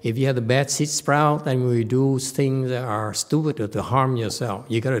 Okay, if you have the bad seed sprout, then you do things that are stupid or to harm yourself.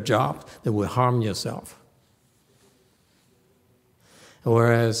 You got a job that will harm yourself.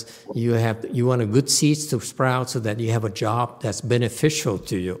 Whereas you want a good seeds to sprout so that you have a job that's beneficial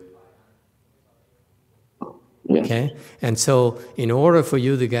to you. Yes. Okay, and so in order for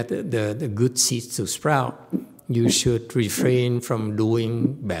you to get the good seeds to sprout, you should refrain from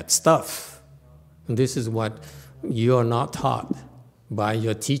doing bad stuff. And this is what you are not taught by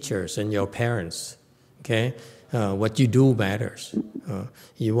your teachers and your parents. Okay, what you do matters.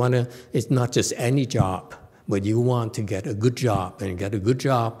 It's not just any job, but you want to get a good job, and get a good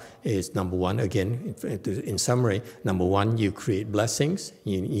job is number one. Again, in summary, number one, you create blessings.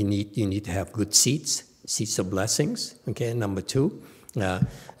 You need to have good seeds of blessings. Okay, number two,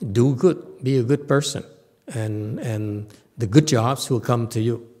 do good, be a good person, and the good jobs will come to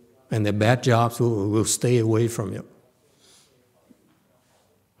you, and the bad jobs will stay away from you.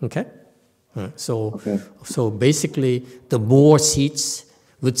 Okay, so basically, the more seeds,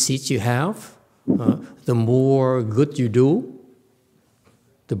 good seeds you have, the more good you do,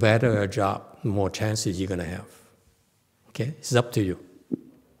 the better a job, the more chances you're going to have. Okay, it's up to you.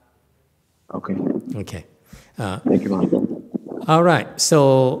 Okay. Okay. Thank you, Master. All right.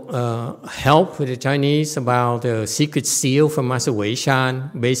 So help with the Chinese about the secret seal from Master Wei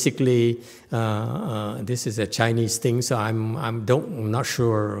Shan. Basically, this is a Chinese thing, so I'm not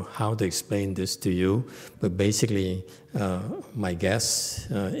sure how to explain this to you. But basically, my guess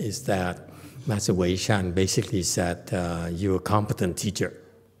is that Master Wei Shan basically said, "You're a competent teacher."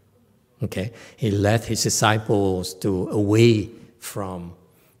 Okay. He led his disciples away from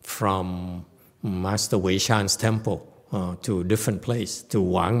Master Wei Shan's temple to a different place, to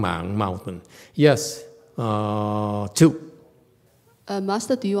Wangmang Mountain. Yes, two.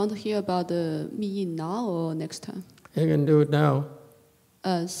 Master, do you want to hear about the Miyin now or next time? You can do it now.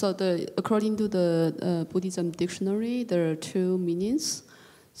 According to the Buddhism dictionary, there are two meanings.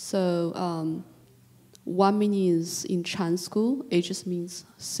 So one meaning is in Chan school, it just means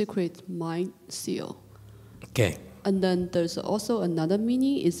secret mind seal. Okay. And then there's also another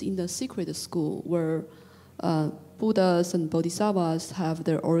meaning is in the secret school where Buddhas and Bodhisattvas have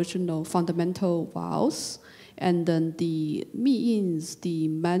their original fundamental vows, and then the miyins, the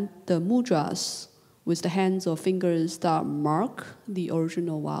mudras with the hands or fingers that mark the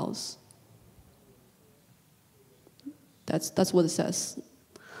original vows. That's what it says.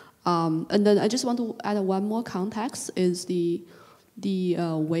 And then I just want to add one more context is the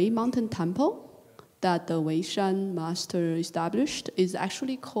Wei Mountain Temple that the Wei Shan master established is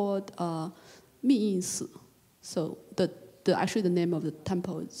actually called Miyin Si. So actually the name of the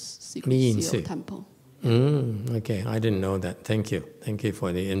temple is Secret Seal Temple. Okay, I didn't know that. Thank you. Thank you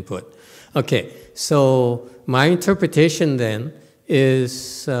for the input. Okay, so my interpretation then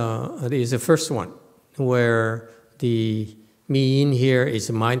is the first one, where the Miyin here is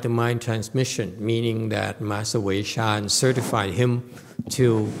a mind-to-mind transmission, meaning that Master Wei Shan certified him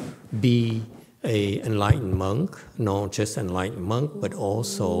to be an enlightened monk, not just enlightened monk, but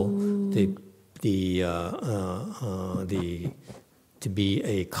also to be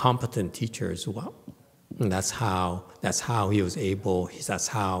a competent teacher as well. And that's how he was able. That's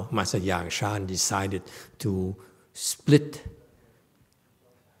how Master Yang Shan decided to split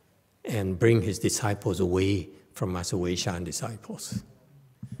and bring his disciples away from Master Wei Shan disciples.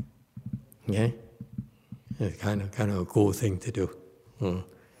 Okay, it's kind of a cool thing to do.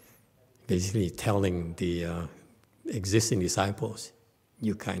 Basically, telling the existing disciples,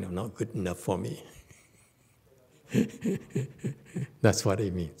 "You're kind of not good enough for me." That's what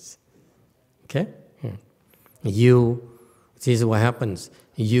it means. Okay. This is what happens.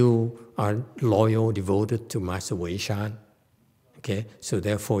 You are loyal, devoted to Master Wei Shan. Okay, so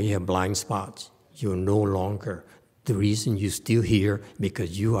therefore you have blind spots. You're no longer. The reason you're still here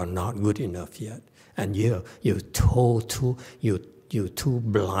because you are not good enough yet, and you're too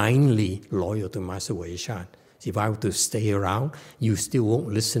blindly loyal to Master Wei Shan. If I were to stay around, you still won't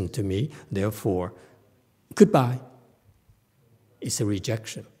listen to me. Therefore, goodbye. It's a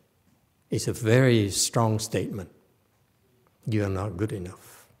rejection. It's a very strong statement. You are not good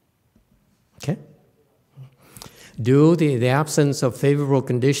enough. Okay? Due to the absence of favorable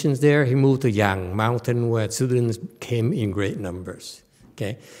conditions there, he moved to Yang Mountain where students came in great numbers.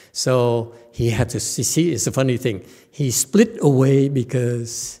 Okay? So he had to see, it's a funny thing. He split away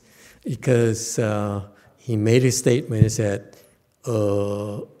because he made a statement. He said,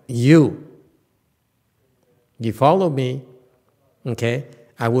 you follow me, okay?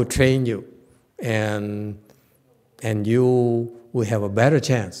 I will train you, and you will have a better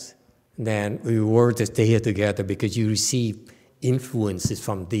chance than we were to stay here together because you receive influences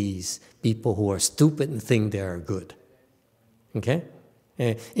from these people who are stupid and think they are good. Okay?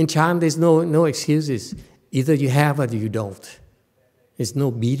 In China, there's no excuses. Either you have or you don't. There's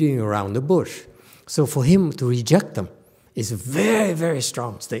no beating around the bush. So for him to reject them is a very, very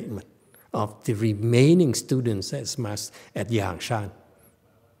strong statement of the remaining students at Yangshan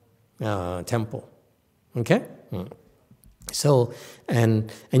temple. Okay? So,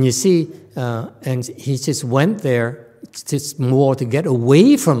 and you see, and he just went there just more to get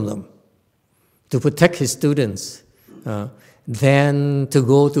away from them, to protect his students, than to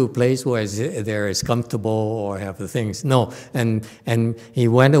go to a place where there is comfortable or have the things. No, and he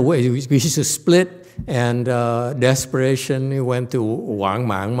went away. We used to split, and desperation, he went to Wang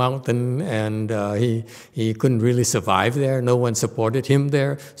Mang Mountain, and he couldn't really survive there. No one supported him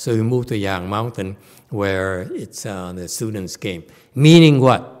there, so he moved to Yang Mountain, where it's the students came. Meaning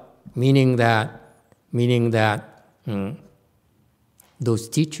what? Meaning that those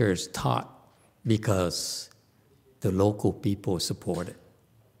teachers taught because the local people support it.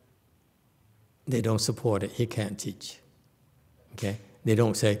 They don't support it, he can't teach. Okay? They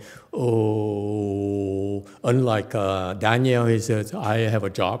don't say, oh, unlike Daniel, he says, I have a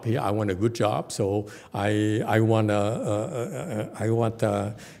job here, I want a good job, so the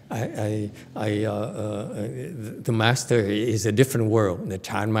master is a different world. The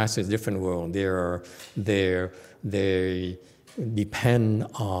Chan master is a different world. They depend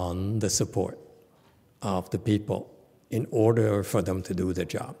on the support of the people in order for them to do their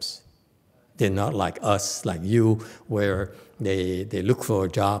jobs. They're not like us, like you, where they look for a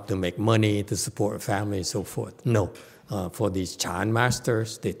job to make money, to support a family, and so forth. No, for these Chan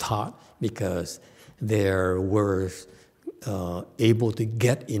masters, they taught because they were able to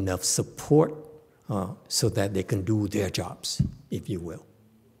get enough support so that they can do their jobs, if you will.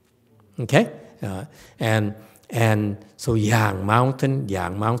 Okay? And so Yang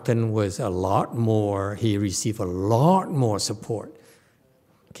Mountain was a lot more, he received a lot more support.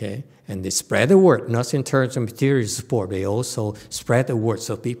 Okay? And they spread the word, not in terms of material support, they also spread the word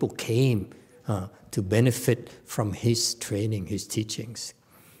so people came to benefit from his training, his teachings.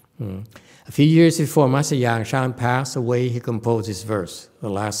 A few years before Master Yangshan passed away, he composed this verse, the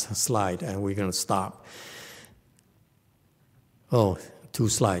last slide, and we're going to stop. Oh, 2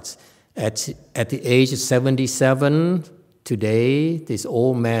 slides. At the age of 77, today, this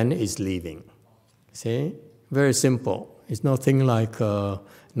old man is leaving. See? Very simple. It's nothing like,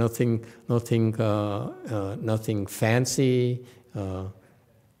 nothing fancy,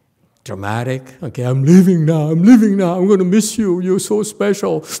 dramatic. Okay, I'm leaving now, I'm going to miss you, you're so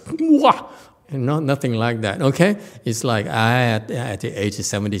special. And nothing like that, okay? It's like, at the age of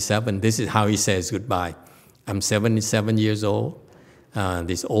 77, this is how he says goodbye. I'm 77 years old.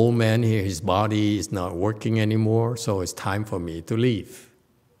 This old man here, his body is not working anymore, so it's time for me to leave.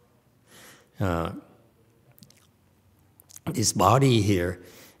 This body here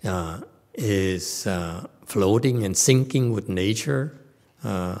is floating and sinking with nature,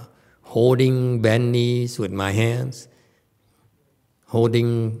 holding bent knees with my hands,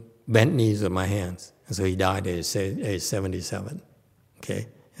 And so he died at age 77. Okay?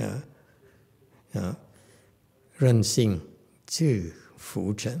 任性自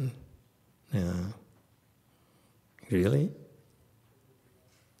浮沉. Really?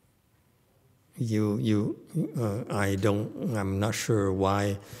 I'm not sure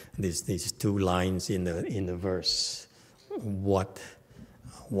why these 2 lines in the verse.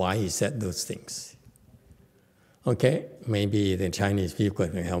 Why he said those things? Okay, maybe the Chinese people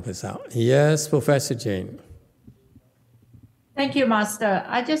can help us out. Yes, Professor Jane. Thank you, Master.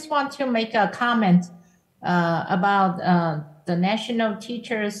 I just want to make a comment about the national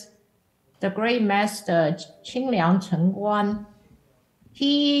teachers, the great master Qingliang Chengguan.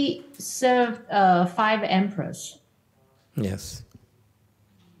 He served 5 emperors. Yes.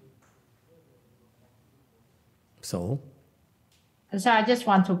 So I just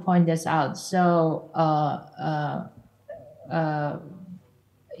want to point this out. So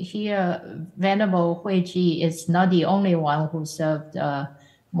here, Venerable Huiji is not the only one who served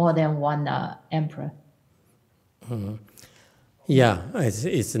more than one emperor. Yeah,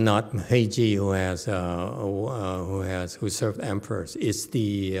 it's not Heiji who served emperors. It's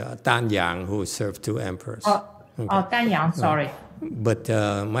the Danyang who served 2 emperors. Danyang, sorry. But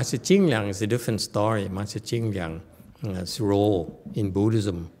Master Qingliang is a different story. Master Qingliang's role in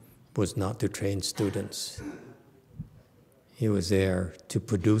Buddhism was not to train students. He was there to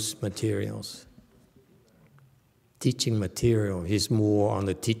produce materials, teaching material. He's more on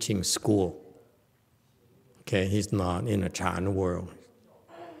the teaching school. Okay, he's not in a Chan world.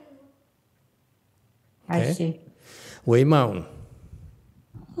 Okay? I see. Wei Mountain.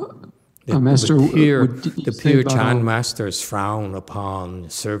 Master, The pure Chan masters frown upon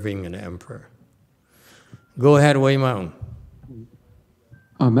serving an emperor. Go ahead, Wei Mountain.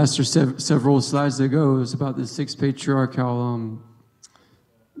 Master, several slides ago, it was about the sixth patriarch, how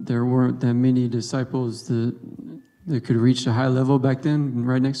there weren't that many disciples that could reach a high level back then,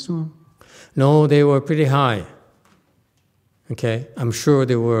 right next to him? No, they were pretty high. Okay, I'm sure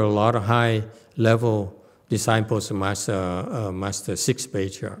there were a lot of high-level disciples of Master Sixth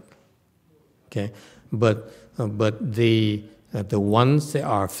Patriarch. Okay, but the ones that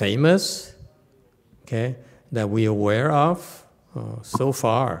are famous, okay, that we are aware of, so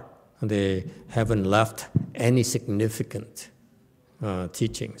far they haven't left any significant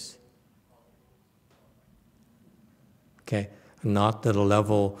teachings. Okay, not to the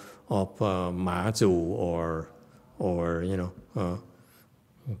level of Ma Zu or you know.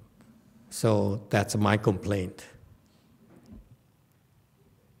 So that's my complaint.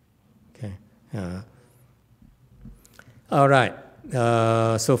 Okay. All right.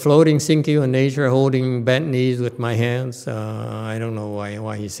 So floating, sinking in nature, holding bent knees with my hands. I don't know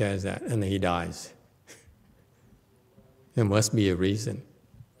why he says that, and then he dies. There must be a reason.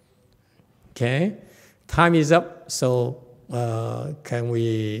 Okay, time is up. So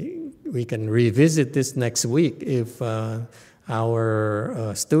we can revisit this next week if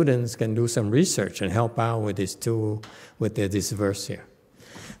our students can do some research and help out with this verse here.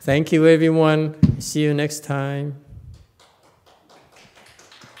 Thank you, everyone. See you next time.